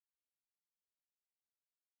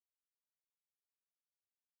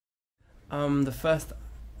The first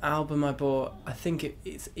album I bought, I think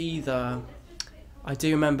it's either. I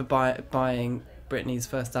do remember buying Britney's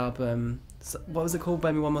first album. What was it called?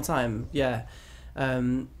 Baby One More Time. Yeah.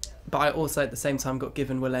 But I also at the same time got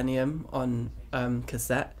given Millennium on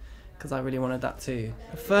cassette because I really wanted that too.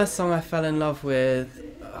 The first song I fell in love with,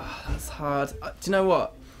 that's hard. Do you know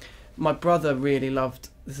what? My brother really loved,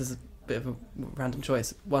 this is a bit of a random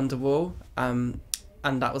choice, Wonderwall. And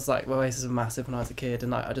that was like Oasis was massive when I was a kid,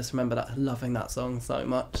 and I just remember loving that song so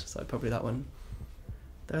much. So probably that one.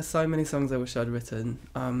 There are so many songs I wish I'd written.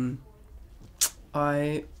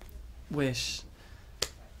 I wish.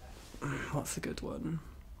 What's a good one?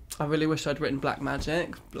 I really wish I'd written Black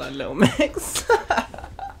Magic, like Little Mix.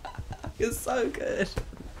 It's so good.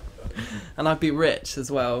 And I'd be rich as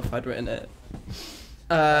well if I'd written it.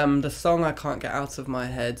 The song I can't get out of my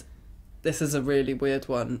head. This is a really weird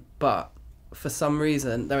one, but for some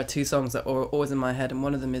reason there are two songs that are always in my head, and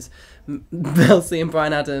one of them is Mel C and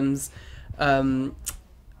Bryan Adams.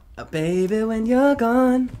 Baby, when you're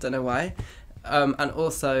gone. Don't know why. And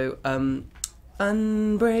also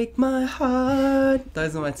Unbreak My Heart.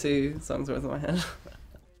 Those are my two songs always in my head.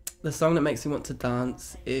 The song that makes me want to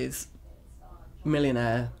dance is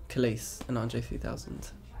Millionaire, Khalees and Andre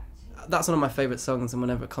 3000. That's one of my favourite songs, and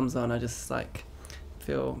whenever it comes on I just like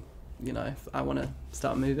feel, you know, I want to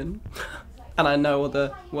start moving. And I know all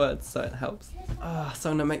the words, so it helps. A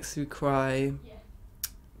song that makes me cry,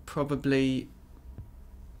 probably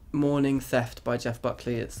Morning Theft by Jeff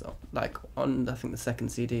Buckley. It's like on, I think, the second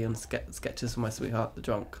CD on Sketches for My Sweetheart, The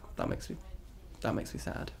Drunk. That makes me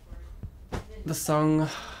sad. The song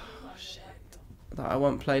that I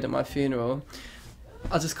want played at my funeral,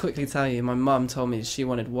 I'll just quickly tell you, my mum told me she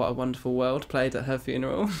wanted What a Wonderful World played at her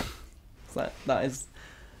funeral. So that's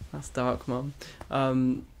dark, Mum.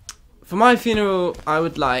 For my funeral, I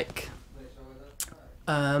would like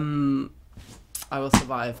I Will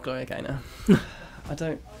Survive, Gloria Gaynor. I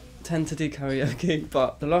don't tend to do karaoke,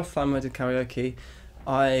 but the last time I did karaoke,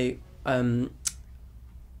 I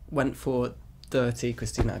went for Dirty,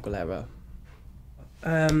 Christina Aguilera.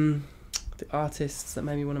 The artists that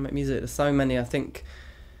made me want to make music, there's so many. I think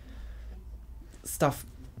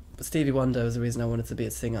Stevie Wonder was the reason I wanted to be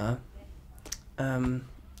a singer. And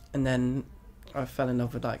then I fell in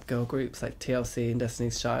love with like girl groups like TLC and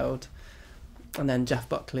Destiny's Child. And then Jeff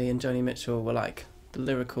Buckley and Joni Mitchell were like the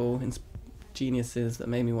lyrical geniuses that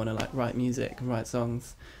made me want to like write music and write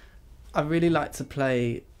songs. I really like to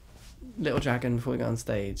play Little Dragon before we go on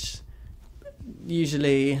stage.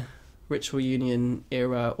 Usually Ritual Union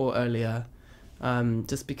era or earlier,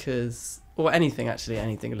 just because, or anything actually,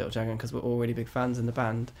 anything Little Dragon, because we're all really big fans in the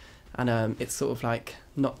band, and it's sort of like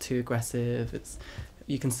not too aggressive.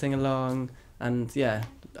 You can sing along, and yeah,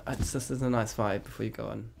 it's just a nice vibe before you go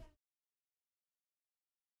on.